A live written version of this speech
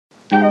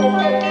It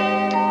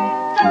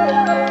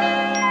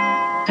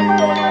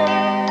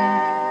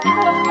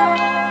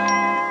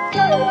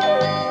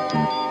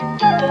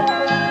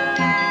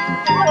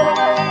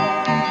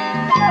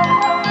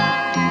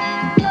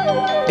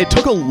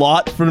took a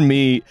lot for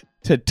me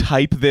to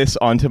type this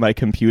onto my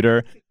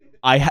computer.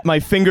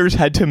 My fingers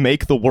had to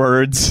make the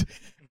words,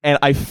 and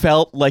I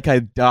felt like I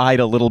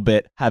died a little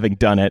bit having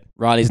done it.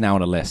 Riley's now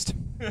on a list.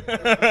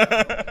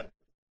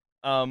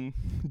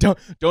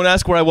 Don't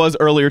ask where I was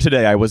earlier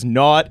today. I was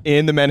not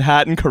in the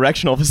Manhattan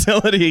Correctional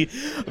Facility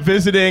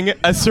visiting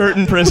a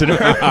certain prisoner.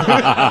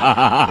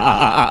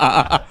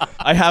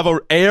 I have an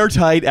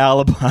airtight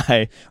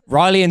alibi.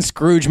 Riley and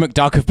Scrooge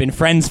McDuck have been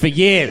friends for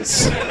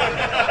years.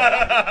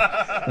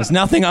 There's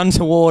nothing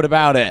untoward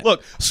about it.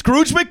 Look,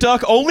 Scrooge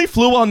McDuck only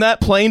flew on that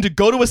plane to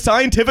go to a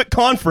scientific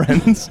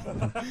conference.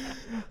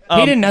 He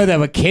didn't know there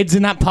were kids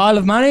in that pile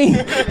of money.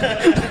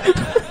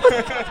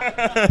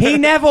 He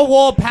never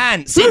wore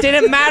pants. It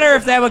didn't matter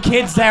if there were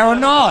kids there or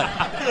not.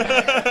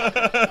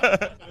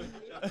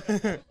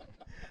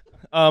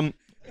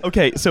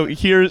 Okay, so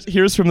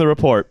here's from the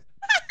report.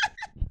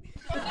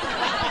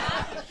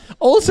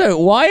 Also,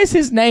 why is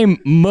his name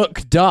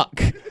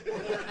McDuck?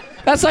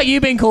 That's like you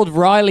being called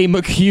Riley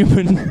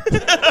McHuman.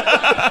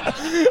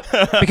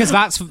 Because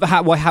that's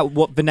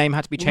what the name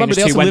had to be changed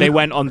to when they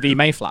went on the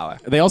Mayflower.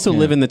 They also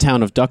live in the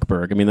town of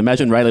Duckburg. I mean,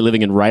 imagine Riley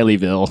living in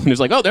Rileyville. And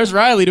it's like, oh, there's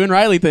Riley doing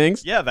Riley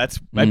things. Yeah, that's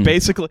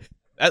basically...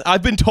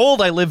 I've been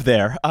told I live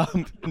there,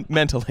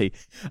 mentally.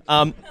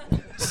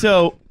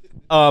 So,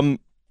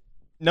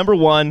 number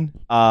one,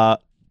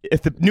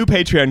 if the new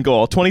Patreon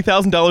goal,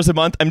 $20,000 a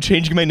month, I'm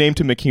changing my name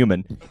to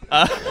McHuman.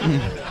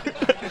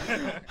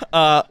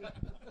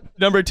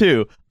 Number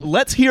two,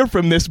 let's hear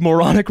from this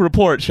moronic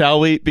report, shall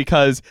we?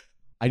 Because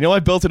I know I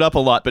built it up a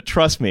lot, but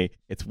trust me,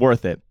 it's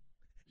worth it.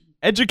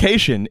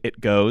 Education, it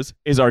goes,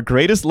 is our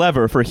greatest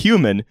lever for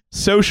human,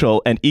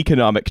 social, and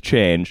economic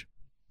change.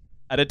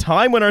 At a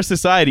time when our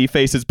society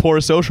faces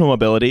poor social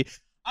mobility,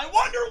 I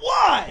wonder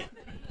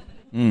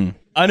why!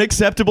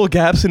 Unacceptable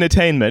gaps in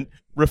attainment,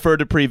 refer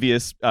to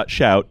previous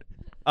shout.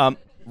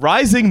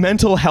 Rising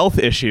mental health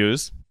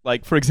issues,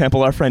 like, for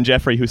example, our friend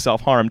Jeffrey who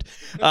self-harmed.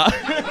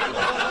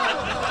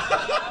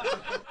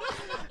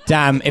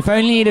 Damn, if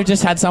only you'd have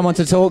just had someone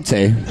to talk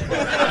to.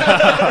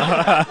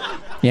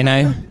 You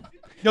know?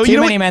 No, Too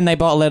many men, they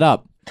bottle it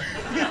up.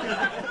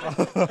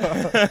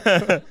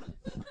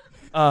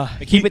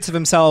 They keep it to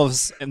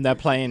themselves in their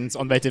planes,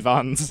 on their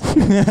divans.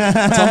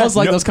 It's almost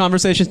like those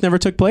conversations never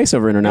took place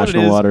over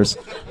international waters.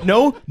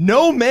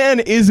 No man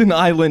is an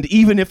island,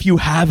 even if you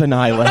have an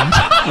island.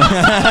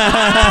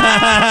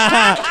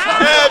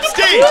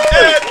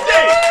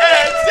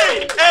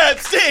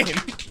 Epstein!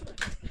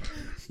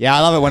 Yeah, I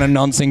love it when a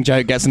nonsing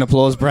joke gets an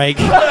applause break.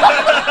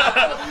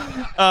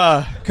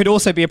 Could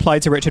also be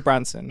applied to Richard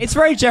Branson. It's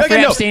very Jeffrey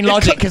Epstein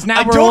logic, because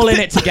now we're all in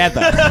it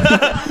together.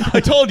 I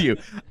told you.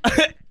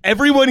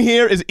 Everyone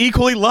here is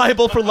equally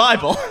liable for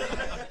libel.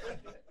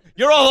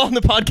 You're all on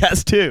the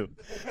podcast, too.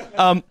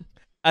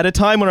 At a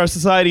time when our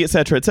society,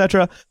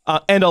 etc.,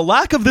 and a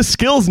lack of the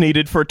skills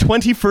needed for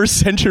 21st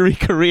century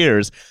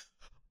careers.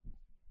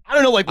 I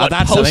don't know, like, what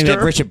that's poster? Something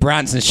that Richard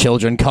Branson's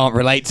children can't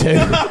relate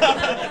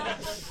to.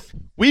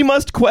 We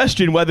must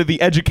question whether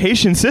the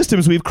education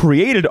systems we've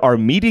created are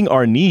meeting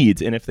our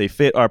needs and if they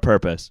fit our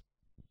purpose.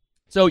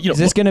 So, is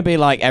this going to be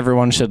like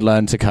everyone should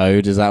learn to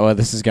code? Is that where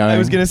this is going? I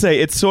was going to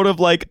say it's sort of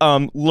like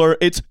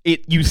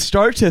you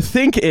start to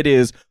think it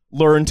is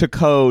learn to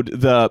code,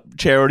 the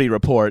charity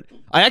report.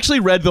 I actually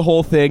read the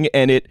whole thing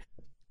and it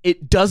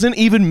doesn't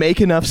even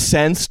make enough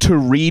sense to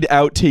read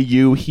out to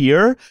you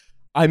here.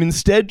 I'm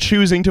instead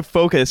choosing to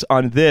focus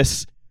on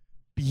this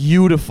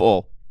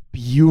beautiful,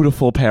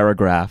 beautiful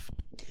paragraph.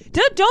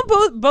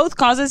 Don't both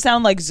causes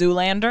sound like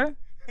Zoolander?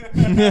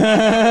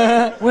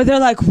 Where they're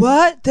like,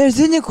 what? There's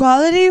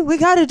inequality? We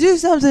got to do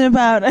something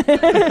about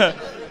it.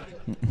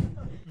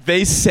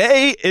 They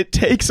say it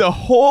takes a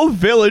whole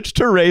village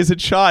to raise a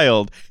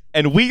child,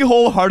 and we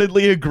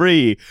wholeheartedly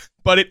agree.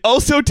 But it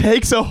also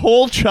takes a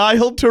whole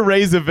child to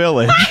raise a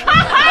village.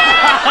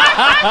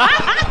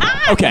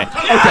 Okay.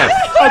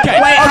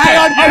 Wait, hang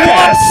on.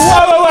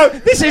 Whoa.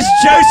 This is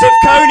Joseph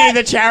Kony,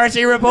 the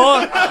charity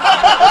report.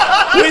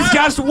 With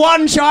just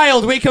one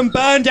child, we can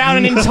burn down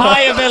an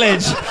entire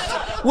village.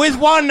 With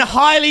one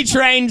highly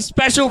trained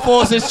Special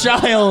Forces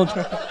child.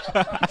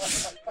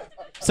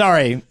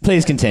 Sorry,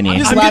 please continue. I'm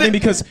just laughing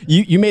because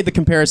you made the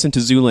comparison to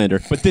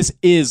Zoolander, but this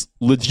is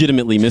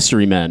legitimately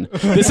Mystery Men.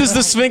 This is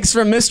the Sphinx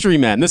from Mystery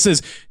Men. This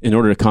is, in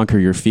order to conquer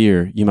your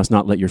fear, you must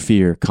not let your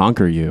fear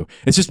conquer you.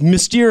 It's just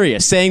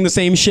mysterious, saying the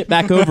same shit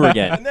back over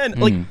again. And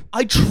then,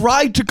 I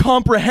tried to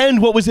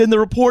comprehend what was in the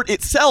report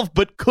itself,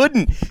 but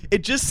couldn't.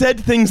 It just said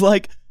things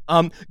like,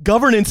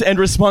 governance and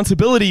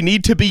responsibility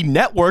need to be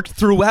networked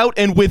throughout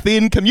and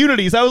within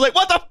communities. I was like,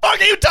 what the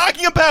fuck are you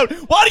talking about?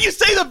 Why do you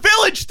say the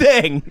village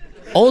thing?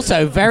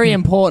 Also, very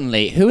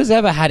importantly, who has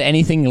ever had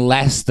anything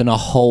less than a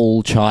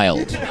whole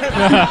child?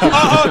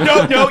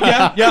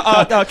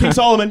 No, King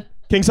Solomon.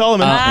 King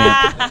Solomon.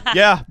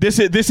 Yeah, this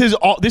is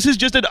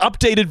just an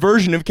updated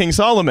version of King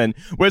Solomon,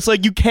 where it's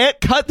like you can't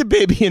cut the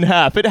baby in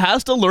half. It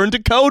has to learn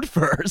to code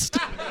first.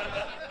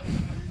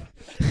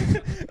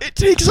 It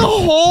takes a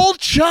whole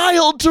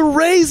child to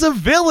raise a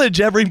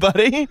village,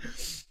 everybody.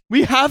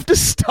 We have to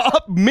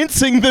stop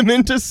mincing them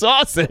into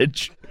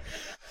sausage.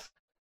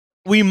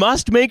 We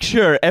must make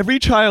sure every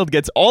child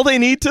gets all they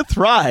need to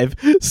thrive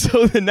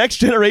so the next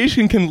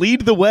generation can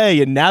lead the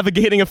way in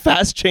navigating a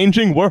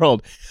fast-changing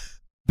world.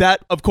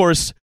 That, of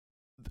course,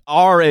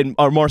 or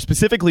more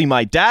specifically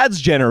my dad's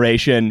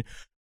generation,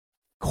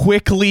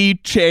 quickly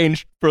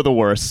changed for the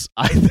worse.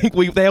 I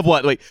think they have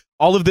what, like,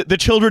 all of the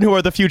children who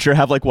are the future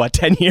have, like, what,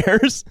 10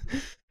 years?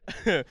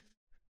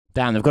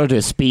 Damn, they've got to do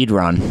a speed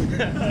run.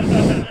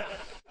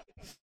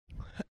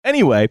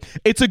 Anyway,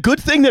 it's a good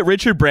thing that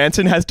Richard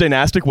Branson has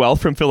dynastic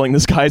wealth from filling the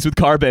skies with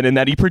carbon, and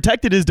that he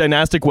protected his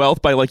dynastic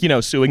wealth by, like, you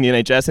know, suing the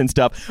NHS and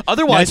stuff.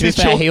 Otherwise, to be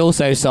fair, he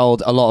also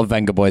sold a lot of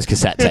Venga Boys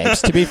cassette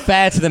tapes. To be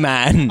fair to the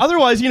man.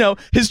 Otherwise, you know,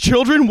 his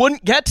children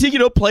wouldn't get to, you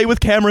know, play with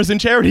cameras and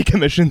charity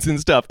commissions and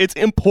stuff. It's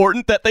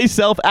important that they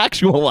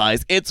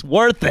self-actualize. It's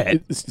worth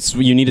it.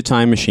 You need a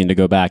time machine to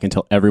go back and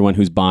tell everyone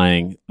who's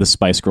buying the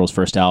Spice Girls'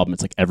 first album.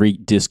 It's like every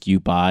disc you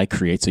buy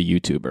creates a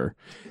YouTuber.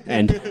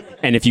 And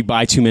if you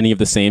buy too many of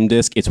the same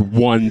disc, it's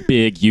one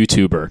big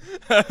YouTuber.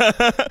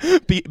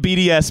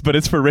 BDS, but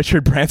it's for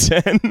Richard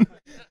Branson.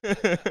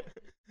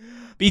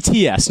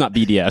 BTS, not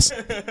BDS. Yes.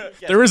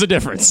 There is a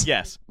difference.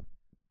 Yes.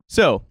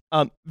 So,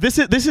 this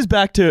is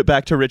back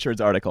to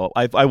Richard's article.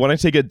 I want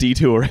to take a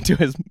detour into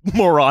his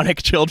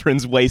moronic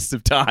children's wastes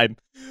of time.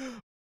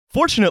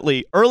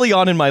 Fortunately, early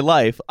on in my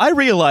life, I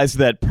realized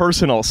that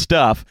personal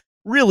stuff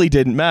really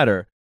didn't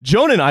matter.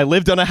 Joan and I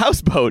lived on a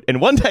houseboat, and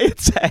one day it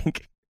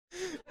sank.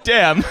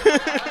 Damn.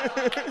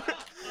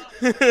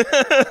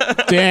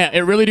 Damn,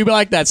 it really do be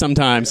like that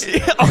sometimes.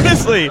 Yeah,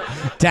 honestly.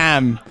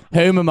 Damn,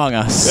 whom among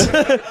us?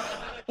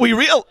 We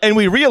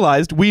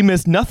realized we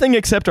missed nothing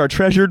except our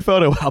treasured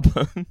photo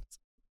albums.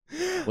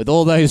 With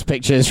all those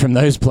pictures from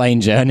those plane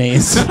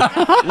journeys.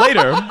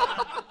 Later,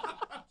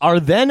 our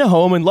then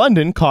home in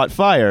London caught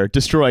fire,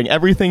 destroying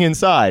everything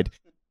inside.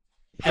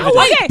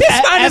 Okay,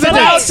 This man is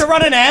allowed to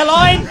run an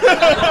airline?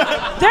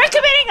 they're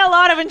committing a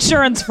lot of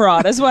insurance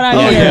fraud, is what I'm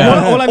hearing.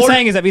 yeah. All I'm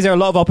saying is that these are a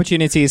lot of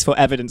opportunities for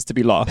evidence to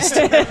be lost.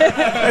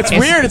 It's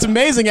weird. It's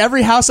amazing.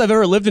 Every house I've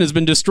ever lived in has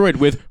been destroyed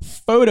with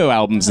photo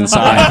albums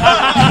inside.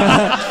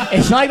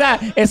 It's like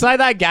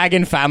that gag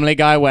in Family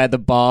Guy where the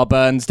bar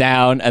burns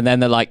down and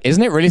then they're like,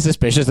 isn't it really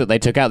suspicious that they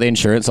took out the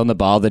insurance on the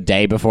bar the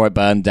day before it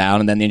burned down?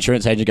 And then the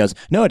insurance agent goes,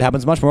 no, it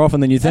happens much more often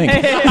than you think.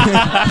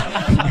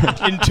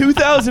 In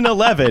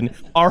 2011,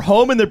 our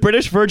home in the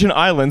British Virgin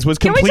Islands was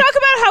Can we talk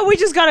about how we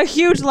just got a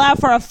huge laugh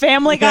for a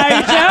Family Guy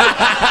joke?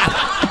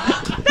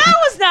 That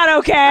was not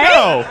okay.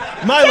 No,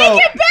 Milo.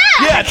 Take it back.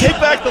 Yeah, take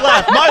back the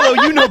laugh.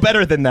 Milo, you know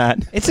better than that.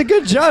 It's a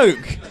good joke.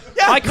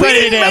 Yeah, I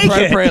credited it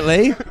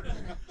appropriately.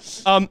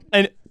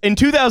 And in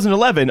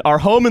 2011, our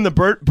home in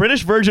the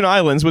British Virgin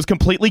Islands was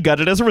completely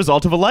gutted as a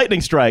result of a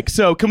lightning strike.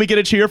 So, can we get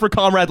a cheer for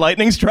Comrade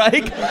Lightning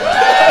Strike?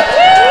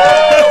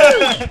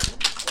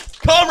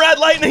 Comrade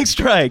Lightning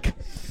Strike.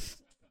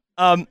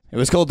 It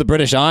was called the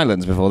British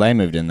Islands before they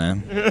moved in there.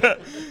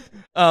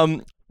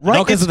 Right,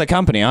 Not because of the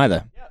company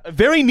either.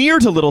 very near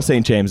to Little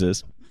St.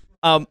 James's.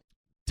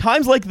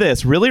 Times like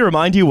this really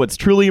remind you what's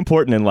truly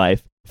important in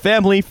life.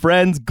 Family,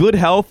 friends, good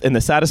health, and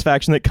the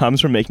satisfaction that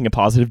comes from making a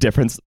positive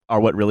difference are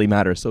what really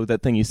matters. So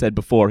that thing you said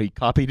before, he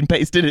copied and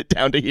pasted it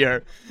down to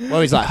here.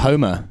 Well, he's like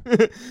Homer.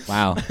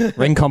 Wow.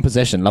 Ring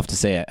composition. Love to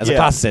see it. As a Yeah.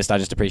 classicist, I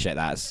just appreciate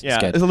that. It's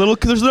good. It's a little,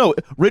 there's no,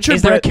 Richard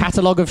Is there a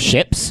catalogue of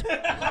ships?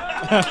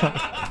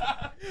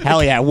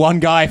 Hell yeah,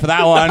 one guy for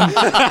that one.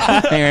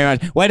 Thank you very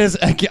much. Where does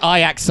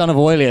Ajax, son of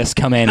Oileus,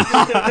 come in?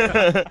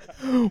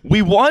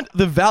 We want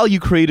the value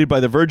created by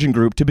the Virgin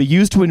Group to be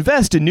used to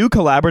invest in new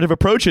collaborative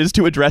approaches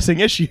to addressing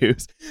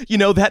issues. You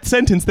know, that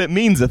sentence that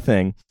means a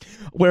thing.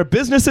 Where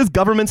businesses,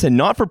 governments, and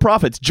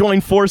not-for-profits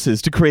join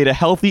forces to create a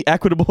healthy,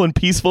 equitable, and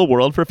peaceful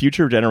world for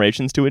future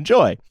generations to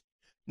enjoy.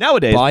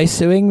 Nowadays, By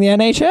suing the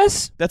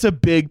NHS? that's a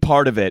big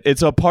part of it.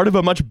 It's a part of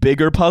a much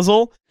bigger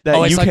puzzle that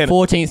Oh, it's you like can...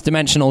 14th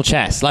dimensional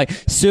chess. Like,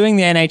 suing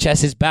the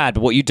NHS is bad,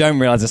 but what you don't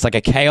realize, it's like a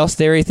chaos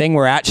theory thing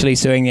where actually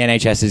suing the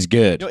NHS is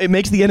good. It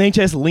makes the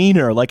NHS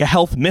leaner, like a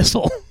health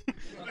missile.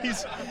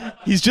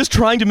 He's just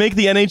trying to make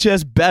the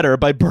NHS better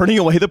by burning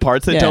away the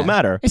parts that Yeah. don't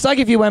matter. It's like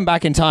if you went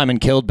back in time and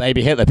killed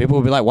baby Hitler, people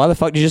would be like, why the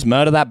fuck did you just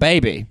murder that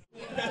baby?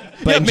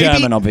 But in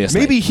German, obviously.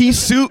 Maybe he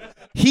sued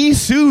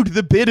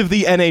the bit of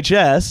the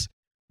NHS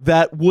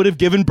that would have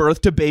given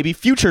birth to baby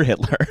future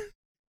Hitler.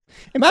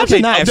 Imagine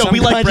Okay, that. If no, some we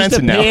like guy just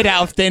Branson now. appeared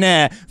out of thin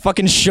air,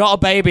 fucking shot a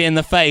baby in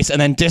the face, and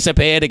then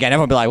disappeared again.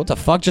 Everyone would be like, what the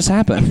fuck just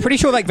happened? Pretty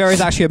sure like there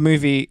is actually a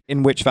movie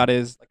in which that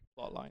is like a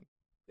plot line.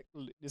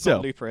 It's So-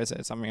 not Looper, is it?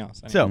 It's something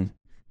else. So,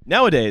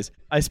 nowadays,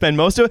 I spend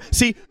most of...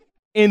 See,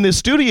 in the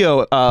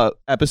studio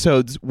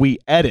episodes, we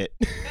edit.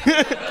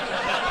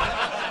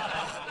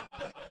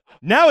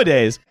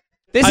 Nowadays...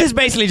 This is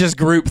basically just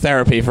group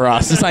therapy for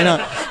us. It's like,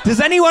 no, does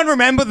anyone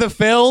remember the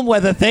film where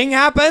the thing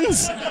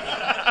happens?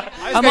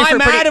 Am I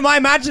mad? Am I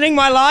imagining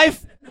my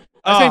life?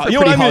 You know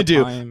what I'm going to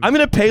do? I'm going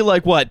to pay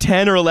like, what,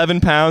 10 or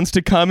 11 pounds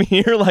to come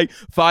here? Like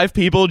 5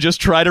 people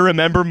just try to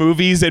remember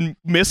movies and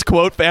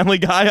misquote Family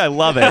Guy? I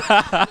love it.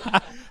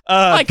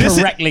 I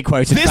correctly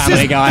quoted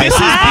Family Guy.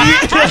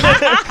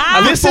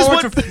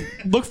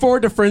 Look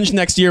forward to Fringe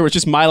next year with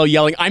just Milo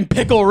yelling, "I'm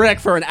Pickle Rick"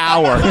 for an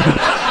hour.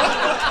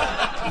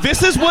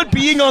 This is what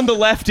being on the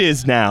left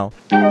is now.